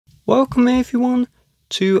Welcome everyone.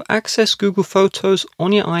 To access Google Photos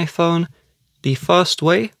on your iPhone, the first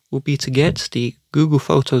way will be to get the Google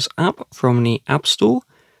Photos app from the App Store,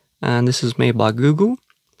 and this is made by Google.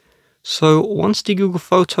 So once the Google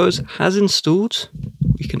Photos has installed,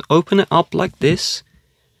 you can open it up like this,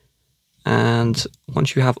 and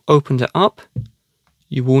once you have opened it up,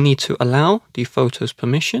 you will need to allow the photos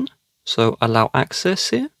permission, so allow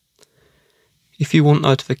access here. If you want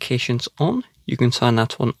notifications on, you can turn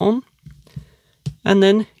that one on, and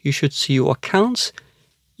then you should see your accounts.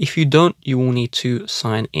 If you don't, you will need to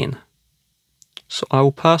sign in. So I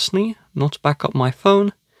will personally not back up my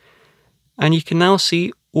phone, and you can now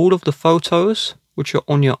see all of the photos which are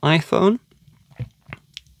on your iPhone.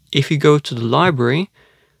 If you go to the library,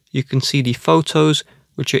 you can see the photos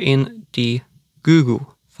which are in the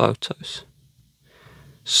Google Photos.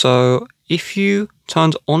 So if you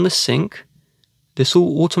turned on the sync, this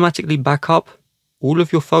will automatically back up all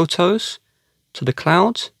of your photos to the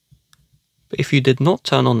cloud. But if you did not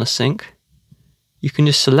turn on the sync, you can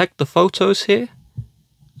just select the photos here,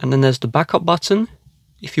 and then there's the backup button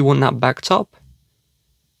if you want that backed up.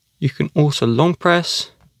 You can also long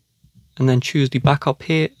press and then choose the backup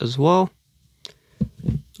here as well.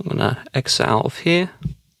 I'm gonna exit out of here.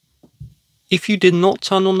 If you did not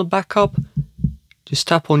turn on the backup, just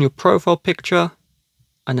tap on your profile picture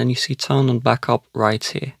and then you see turn on backup right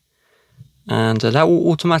here. And that will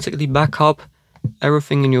automatically back up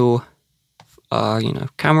everything in your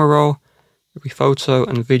camera roll, every photo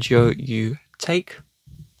and video you take.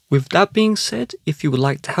 With that being said, if you would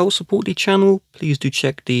like to help support the channel, please do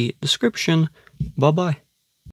check the description. Bye bye.